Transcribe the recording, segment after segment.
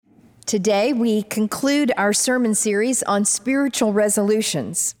Today, we conclude our sermon series on spiritual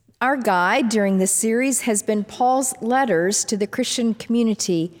resolutions. Our guide during this series has been Paul's letters to the Christian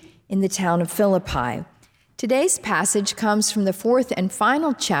community in the town of Philippi. Today's passage comes from the fourth and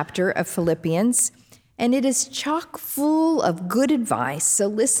final chapter of Philippians, and it is chock full of good advice. So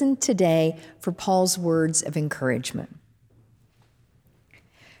listen today for Paul's words of encouragement.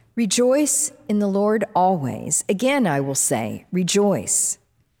 Rejoice in the Lord always. Again, I will say, rejoice.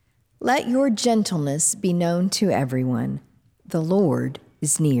 Let your gentleness be known to everyone. The Lord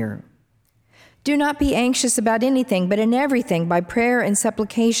is near. Do not be anxious about anything, but in everything, by prayer and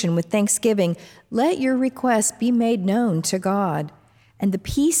supplication with thanksgiving, let your requests be made known to God. And the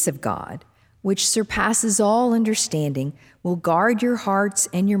peace of God, which surpasses all understanding, will guard your hearts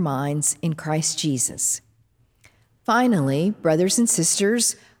and your minds in Christ Jesus. Finally, brothers and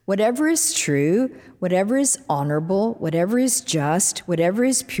sisters, whatever is true, whatever is honorable, whatever is just, whatever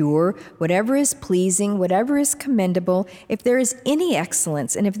is pure, whatever is pleasing, whatever is commendable, if there is any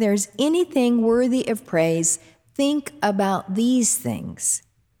excellence and if there is anything worthy of praise, think about these things.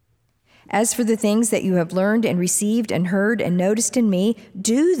 As for the things that you have learned and received and heard and noticed in me,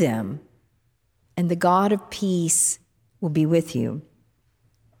 do them, and the God of peace will be with you.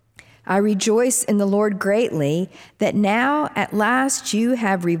 I rejoice in the Lord greatly that now at last you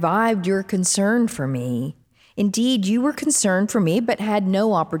have revived your concern for me. Indeed, you were concerned for me, but had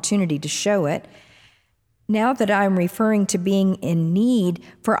no opportunity to show it. Now that I am referring to being in need,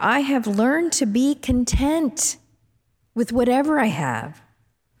 for I have learned to be content with whatever I have.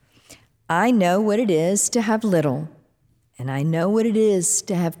 I know what it is to have little, and I know what it is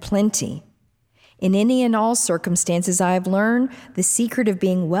to have plenty. In any and all circumstances, I have learned the secret of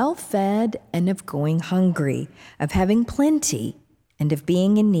being well-fed and of going hungry, of having plenty and of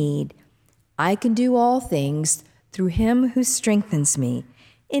being in need. I can do all things through him who strengthens me.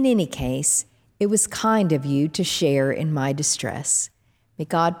 In any case, it was kind of you to share in my distress. May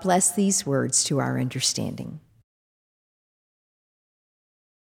God bless these words to our understanding.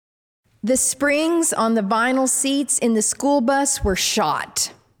 The springs on the vinyl seats in the school bus were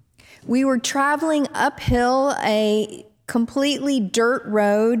shot. We were traveling uphill a completely dirt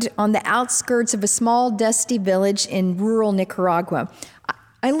road on the outskirts of a small, dusty village in rural Nicaragua.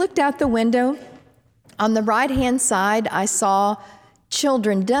 I looked out the window. On the right-hand side, I saw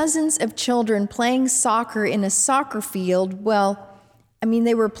children, dozens of children playing soccer in a soccer field.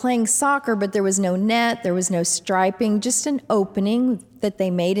 They were playing soccer, but there was no net, there was no striping, just an opening that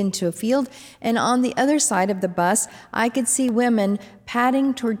they made into a field. And on the other side of the bus, I could see women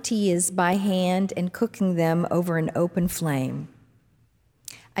patting tortillas by hand and cooking them over an open flame.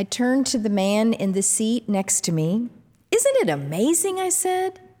 I turned to the man in the seat next to me. "Isn't it amazing?" I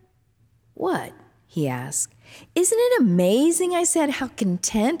said. "What?" he asked. "Isn't it amazing," I said, "how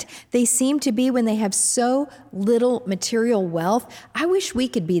content they seem to be when they have so little material wealth? I wish we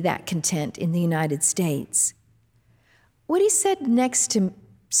could be that content in the United States." What he said next to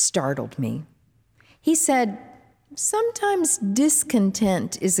startled me. He said, "Sometimes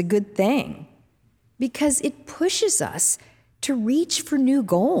discontent is a good thing because it pushes us to reach for new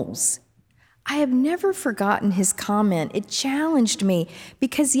goals." I have never forgotten his comment. It challenged me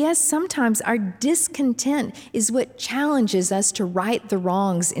because, yes, sometimes our discontent is what challenges us to right the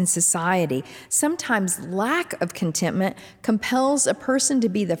wrongs in society. Sometimes lack of contentment compels a person to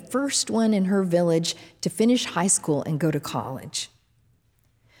be the first one in her village to finish high school and go to college.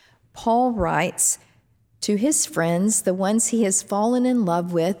 Paul writes to his friends, the ones he has fallen in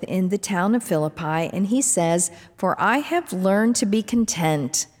love with in the town of Philippi, and he says, "For I have learned to be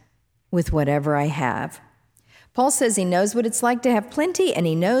content with whatever I have." Paul says he knows what it's like to have plenty, and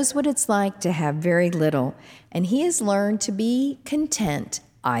he knows what it's like to have very little, and he has learned to be content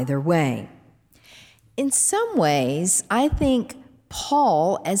either way. In some ways, I think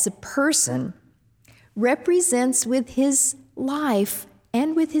Paul, as a person, represents with his life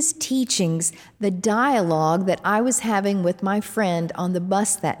and with his teachings the dialogue that I was having with my friend on the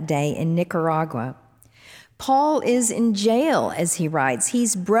bus that day in Nicaragua. Paul is in jail, as he writes.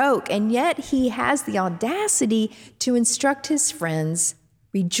 He's broke, and yet he has the audacity to instruct his friends,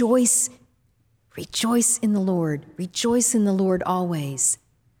 rejoice in the Lord. Rejoice in the Lord always.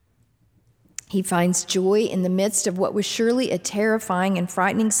 He finds joy in the midst of what was surely a terrifying and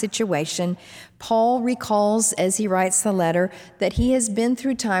frightening situation. Paul recalls, as he writes the letter, that he has been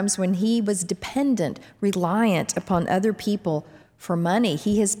through times when he was dependent, reliant upon other people for money.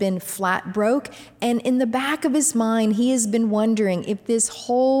 He has been flat broke, and in the back of his mind, he has been wondering if this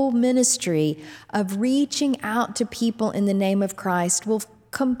whole ministry of reaching out to people in the name of Christ will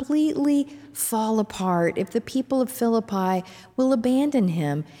completely fall apart, if the people of Philippi will abandon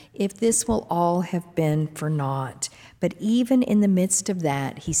him, if this will all have been for naught. But even in the midst of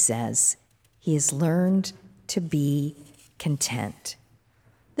that, he says, he has learned to be content.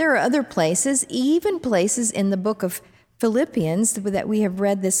 There are other places, even places in the book of Philippians that we have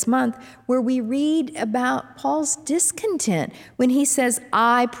read this month, where we read about Paul's discontent when he says,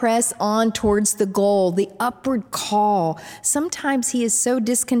 I press on towards the goal, the upward call. Sometimes he is so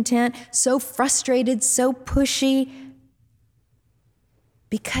discontent, so frustrated, so pushy,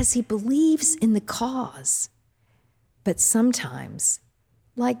 because he believes in the cause. But sometimes,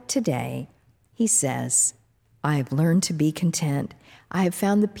 like today, he says, I have learned to be content. I have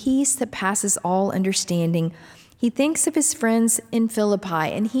found the peace that passes all understanding. He thinks of his friends in Philippi,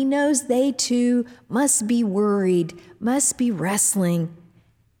 and he knows they too must be worried, must be wrestling,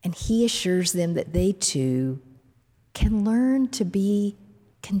 and he assures them that they too can learn to be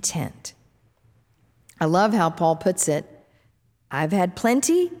content. I love how Paul puts it, I've had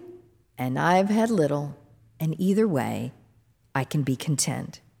plenty and I've had little, and either way, I can be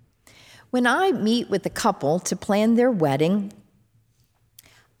content. When I meet with a couple to plan their wedding,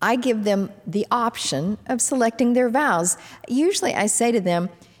 I give them the option of selecting their vows. Usually I say to them,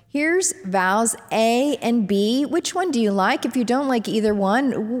 here's vows A and B. Which one do you like? If you don't like either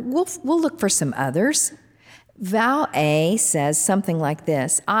one, we'll look for some others. Vow A says something like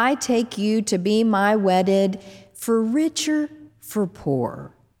this, I take you to be my wedded, for richer, for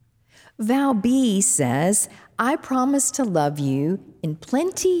poorer. Vow B says, I promise to love you in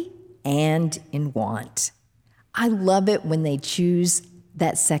plenty and in want. I love it when they choose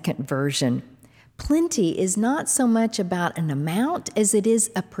that second version. Plenty is not so much about an amount as it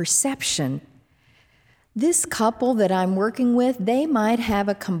is a perception. This couple that I'm working with, they might have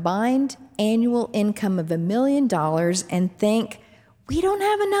a combined annual income of $1 million and think, we don't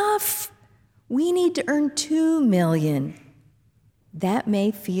have enough. We need to earn $2 million. That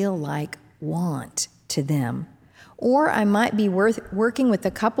may feel like want to them. Or I might be working with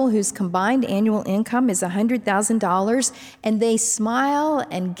a couple whose combined annual income is $100,000, and they smile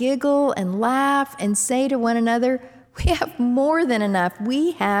and giggle and laugh and say to one another, we have more than enough.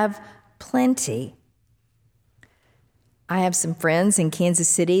 We have plenty. I have some friends in Kansas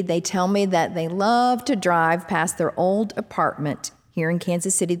City. They tell me that they love to drive past their old apartment here in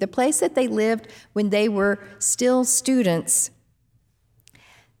Kansas City, the place that they lived when they were still students.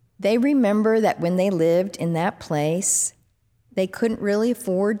 They remember that when they lived in that place, they couldn't really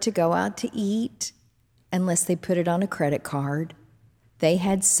afford to go out to eat unless they put it on a credit card. They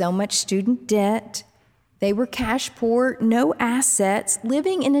had so much student debt. They were cash poor, no assets,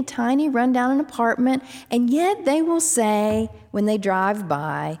 living in a tiny rundown apartment, and yet they will say when they drive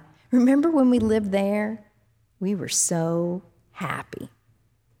by, remember when we lived there? We were so happy.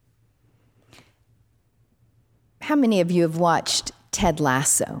 How many of you have watched Ted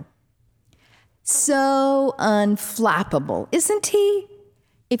Lasso? So unflappable, isn't he?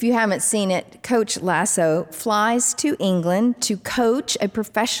 If you haven't seen it, Coach Lasso flies to England to coach a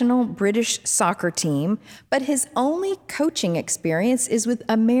professional British soccer team, but his only coaching experience is with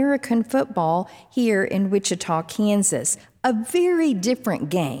American football here in Wichita, Kansas, a very different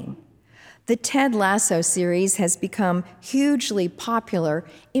game. The Ted Lasso series has become hugely popular,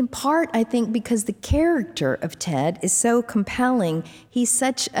 in part, I think, because the character of Ted is so compelling. He's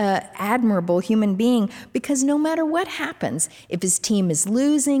such an admirable human being because no matter what happens, if his team is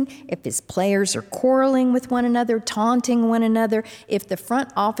losing, if his players are quarreling with one another, taunting one another, if the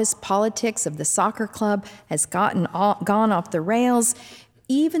front office politics of the soccer club has gone off the rails,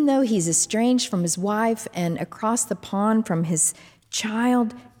 even though he's estranged from his wife and across the pond from his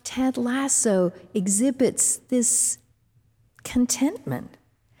child, Ted Lasso exhibits this contentment.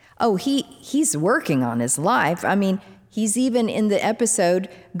 Oh, he's working on his life. I mean, he's even in the episode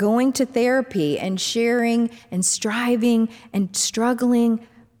going to therapy and sharing and striving and struggling.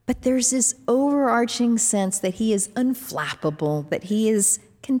 But there's this overarching sense that he is unflappable, that he is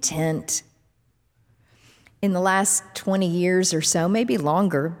content. In the last 20 years or so, maybe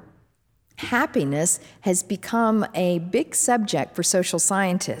longer, happiness has become a big subject for social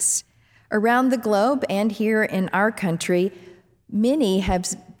scientists. Around the globe and here in our country, many have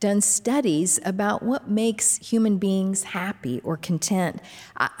done studies about what makes human beings happy or content.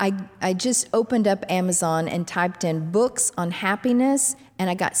 I just opened up Amazon and typed in books on happiness, and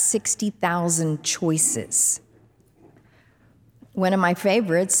I got 60,000 choices. One of my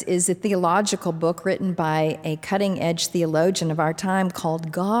favorites is a theological book written by a cutting-edge theologian of our time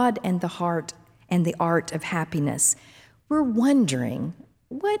called God and the Heart and the Art of Happiness. We're wondering,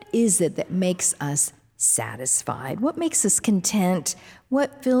 what is it that makes us satisfied? What makes us content?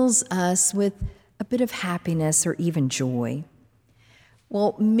 What fills us with a bit of happiness or even joy?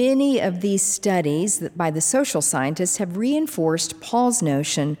 Well, many of these studies by the social scientists have reinforced Paul's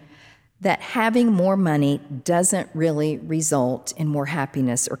notion that having more money doesn't really result in more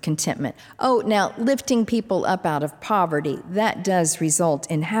happiness or contentment. Oh, now, lifting people up out of poverty, that does result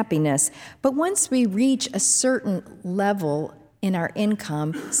in happiness. But once we reach a certain level in our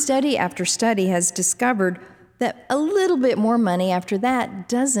income, study after study has discovered that a little bit more money after that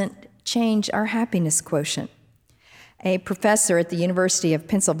doesn't change our happiness quotient. A professor at the University of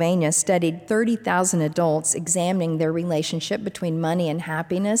Pennsylvania studied 30,000 adults examining their relationship between money and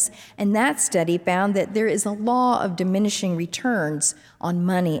happiness, and that study found that there is a law of diminishing returns on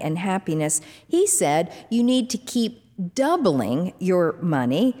money and happiness. He said you need to keep doubling your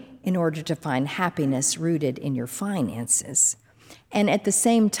money in order to find happiness rooted in your finances. And at the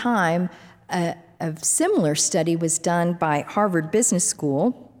same time, a similar study was done by Harvard Business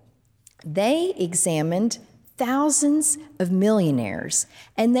School. They examined thousands of millionaires,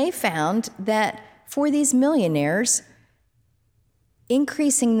 and they found that for these millionaires,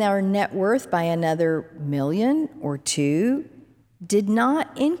 increasing their net worth by another million or two did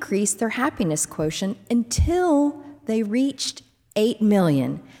not increase their happiness quotient until they reached 8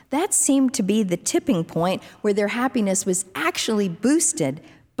 million. That seemed to be the tipping point where their happiness was actually boosted,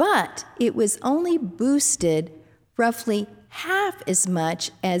 but it was only boosted roughly half as much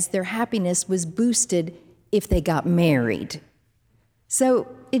as their happiness was boosted if they got married. So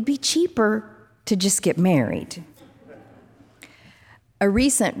it'd be cheaper to just get married. A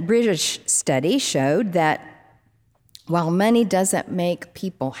recent British study showed that while money doesn't make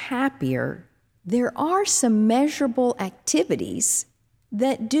people happier, there are some measurable activities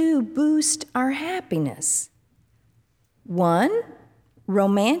that do boost our happiness. One,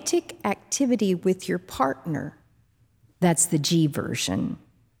 romantic activity with your partner. That's the G version.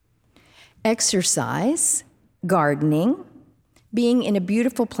 Exercise, gardening, being in a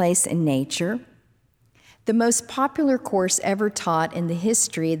beautiful place in nature. The most popular course ever taught in the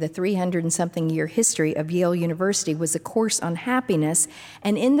 300-and-something-year history of Yale University was a course on happiness,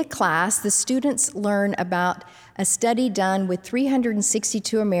 and in the class, the students learn about a study done with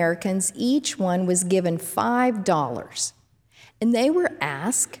 362 Americans. Each one was given $5, and they were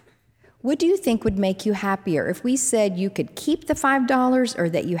asked, what do you think would make you happier if we said you could keep the $5 or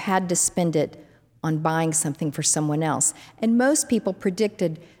that you had to spend it on buying something for someone else? And most people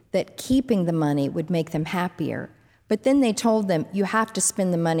predicted that keeping the money would make them happier. But then they told them, you have to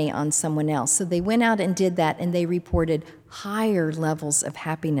spend the money on someone else. So they went out and did that, and they reported higher levels of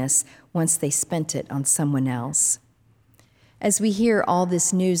happiness once they spent it on someone else. As we hear all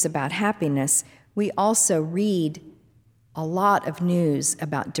this news about happiness, we also read a lot of news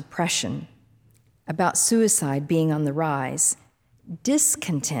about depression, about suicide being on the rise.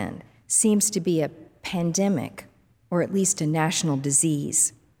 Discontent seems to be a pandemic, or at least a national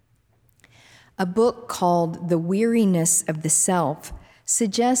disease. A book called The Weariness of the Self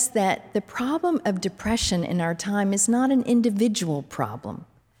suggests that the problem of depression in our time is not an individual problem,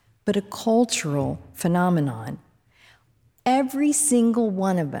 but a cultural phenomenon. Every single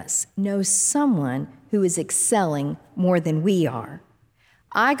one of us knows someone who is excelling more than we are.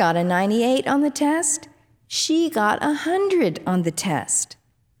 I got a 98 on the test. She got 100 on the test.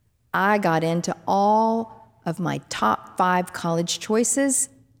 I got into all of my top 5 college choices.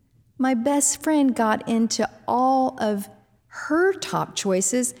 My best friend got into all of her top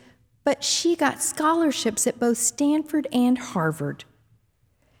choices, but she got scholarships at both Stanford and Harvard.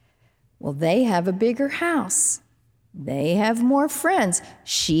 Well, they have a bigger house. They have more friends.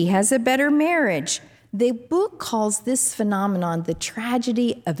 She has a better marriage. The book calls this phenomenon the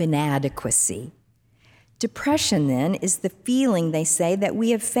tragedy of inadequacy. Depression, then, is the feeling, they say, that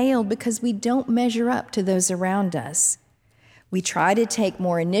we have failed because we don't measure up to those around us. We try to take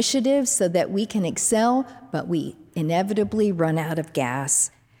more initiative so that we can excel, but we inevitably run out of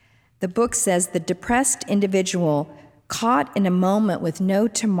gas. The book says the depressed individual caught in a moment with no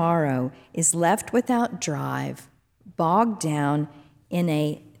tomorrow is left without drive, bogged down in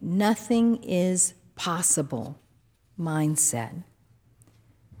a nothing is possible mindset.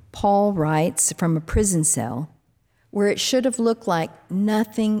 Paul writes from a prison cell where it should have looked like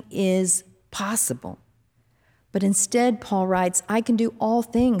nothing is possible. But instead, Paul writes, I can do all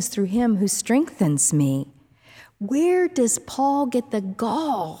things through him who strengthens me. Where does Paul get the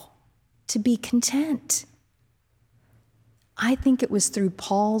gall to be content? I think it was through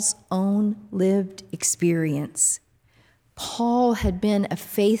Paul's own lived experience. Paul had been a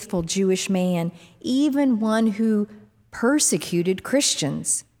faithful Jewish man, even one who persecuted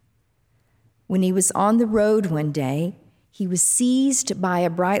Christians. When he was on the road one day, he was seized by a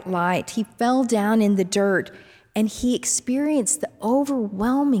bright light. He fell down in the dirt, and he experienced the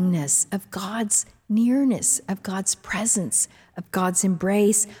overwhelmingness of God's nearness, of God's presence, of God's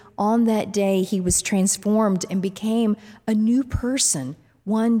embrace. On that day, he was transformed and became a new person,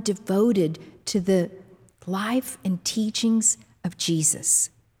 one devoted to the life and teachings of Jesus.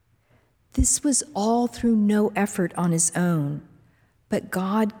 This was all through no effort on his own, but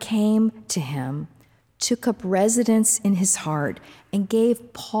God came to him, took up residence in his heart, and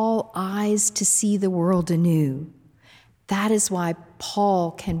gave Paul eyes to see the world anew. That is why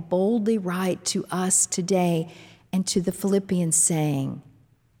Paul can boldly write to us today and to the Philippians saying,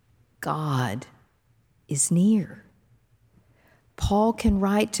 God is near. Paul can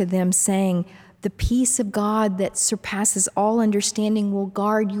write to them saying, the peace of God that surpasses all understanding will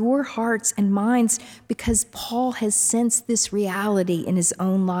guard your hearts and minds, because Paul has sensed this reality in his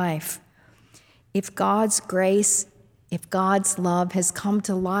own life. If God's grace, if God's love has come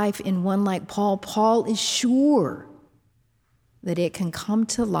to life in one like Paul, Paul is sure that it can come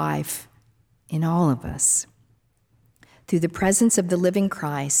to life in all of us. Through the presence of the living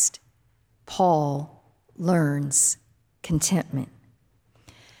Christ, Paul learns contentment.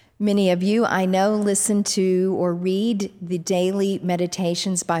 Many of you, I know, listen to or read the daily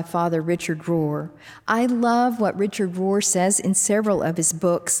meditations by Father Richard Rohr. I love what Richard Rohr says in several of his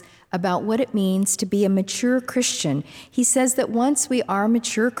books about what it means to be a mature Christian. He says that once we are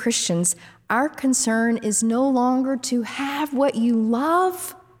mature Christians, our concern is no longer to have what you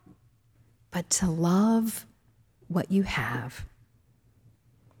love, but to love what you have.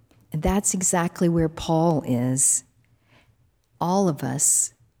 And that's exactly where Paul is. All of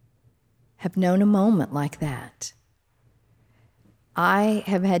us have known a moment like that. I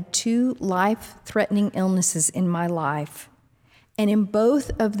have had 2 life-threatening illnesses in my life, and in both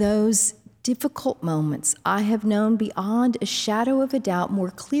of those difficult moments, I have known beyond a shadow of a doubt,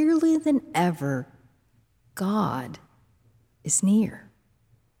 more clearly than ever, God is near.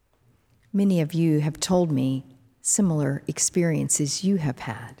 Many of you have told me similar experiences you have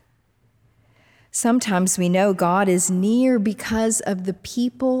had. Sometimes we know God is near because of the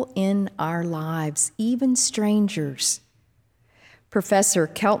people in our lives, even strangers. Professor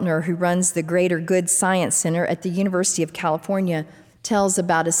Keltner, who runs the Greater Good Science Center at the University of California, tells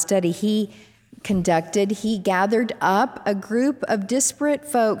about a study he conducted. He gathered up a group of disparate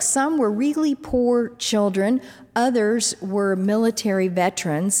folks. Some were really poor children, others were military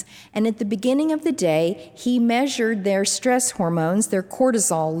veterans, and at the beginning of the day, he measured their stress hormones, their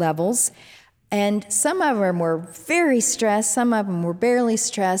cortisol levels. And some of them were very stressed, some of them were barely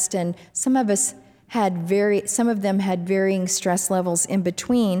stressed, and some of them had varying stress levels in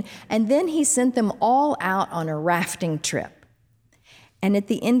between. And then he sent them all out on a rafting trip. And at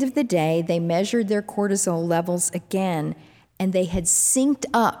the end of the day, they measured their cortisol levels again, and they had synced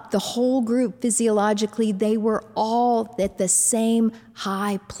up the whole group physiologically. They were all at the same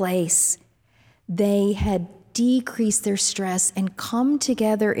high place. They had decrease their stress and come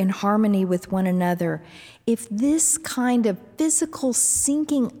together in harmony with one another. If this kind of physical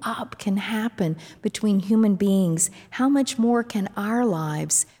syncing up can happen between human beings, how much more can our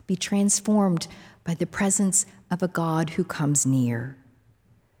lives be transformed by the presence of a God who comes near?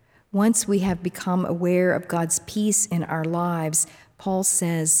 Once we have become aware of God's peace in our lives, Paul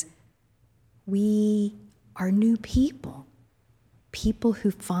says, we are new people, people who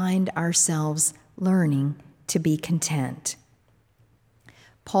find ourselves learning to be content.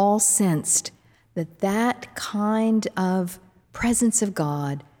 Paul sensed that kind of presence of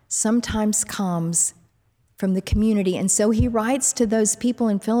God sometimes comes from the community. And so he writes to those people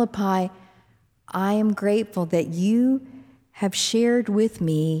in Philippi, I am grateful that you have shared with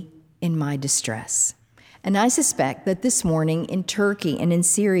me in my distress. And I suspect that this morning in Turkey and in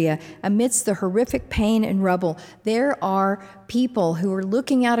Syria, amidst the horrific pain and rubble, there are people who are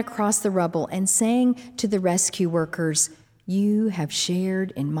looking out across the rubble and saying to the rescue workers, you have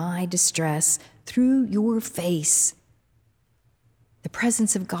shared in my distress through your face. The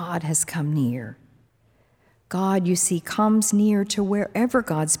presence of God has come near. God, you see, comes near to wherever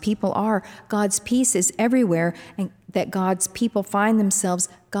God's people are. God's peace is everywhere, and that God's people find themselves.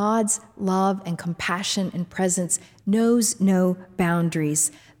 God's love and compassion and presence knows no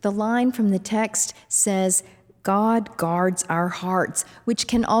boundaries. The line from the text says, God guards our hearts, which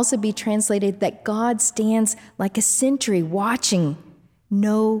can also be translated that God stands like a sentry watching.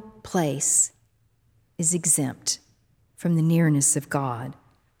 No place is exempt from the nearness of God.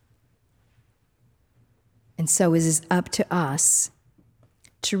 And so it is up to us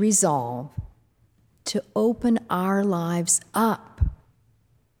to resolve to open our lives up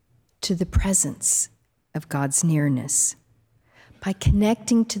to the presence of God's nearness, by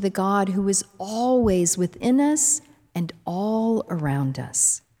connecting to the God who is always within us and all around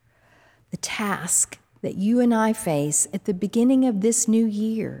us. The task that you and I face at the beginning of this new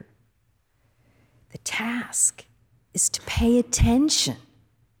year, the task is to pay attention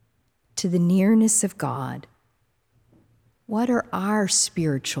to the nearness of God. What are our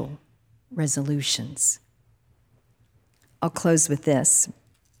spiritual resolutions? I'll close with this.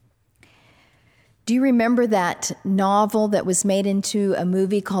 Do you remember that novel that was made into a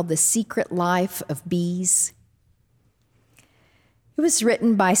movie called The Secret Life of Bees? It was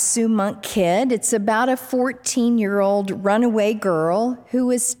written by Sue Monk Kidd. It's about a 14-year-old runaway girl who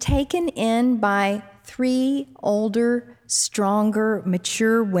was taken in by 3 older, stronger,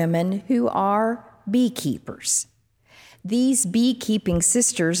 mature women who are beekeepers. These beekeeping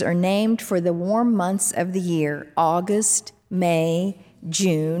sisters are named for the warm months of the year, August, May,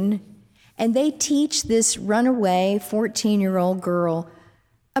 June, and they teach this runaway 14-year-old girl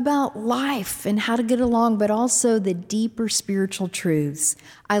about life and how to get along, but also the deeper spiritual truths.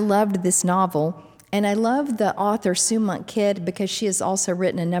 I loved this novel, and I love the author, Sue Monk Kidd, because she has also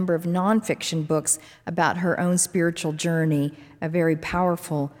written a number of nonfiction books about her own spiritual journey, a very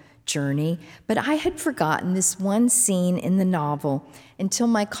powerful journey. But I had forgotten this one scene in the novel until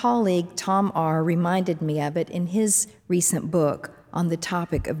my colleague, Tom R., reminded me of it in his recent book on the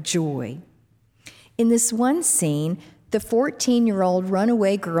topic of joy. In this one scene, the 14-year-old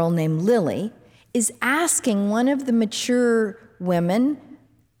runaway girl named Lily is asking one of the mature women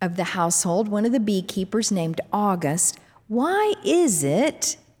of the household, one of the beekeepers named August, why is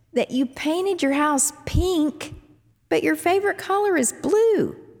it that you painted your house pink, but your favorite color is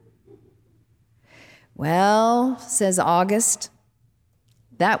blue? Well, says August,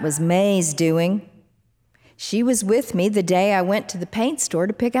 that was May's doing. She was with me the day I went to the paint store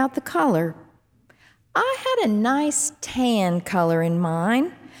to pick out the color. I had a nice tan color in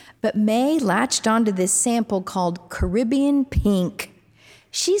mind, but May latched onto this sample called Caribbean Pink.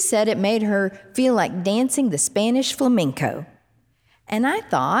 She said it made her feel like dancing the Spanish flamenco. And I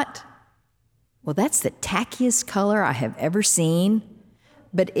thought, well, that's the tackiest color I have ever seen.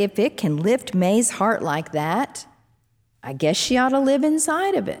 But if it can lift May's heart like that, I guess she ought to live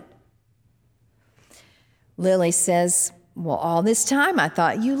inside of it. Lily says, well, all this time I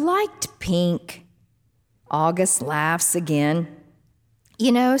thought you liked pink. August laughs again.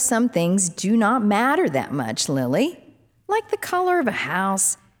 You know, some things do not matter that much, Lily. Like the color of a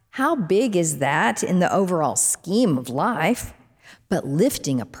house. How big is that in the overall scheme of life? But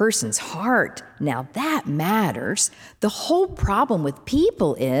lifting a person's heart, now that matters. The whole problem with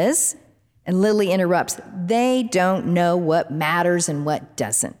people is, and Lily interrupts, they don't know what matters and what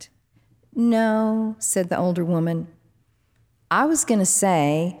doesn't. No, said the older woman. I was going to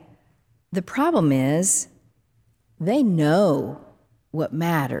say, the problem is, they know what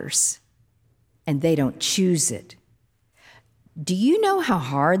matters, and they don't choose it. Do you know how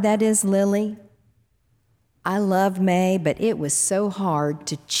hard that is, Lily? I love May, but it was so hard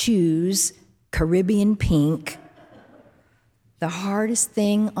to choose Caribbean Pink. The hardest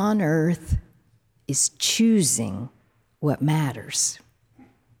thing on earth is choosing what matters.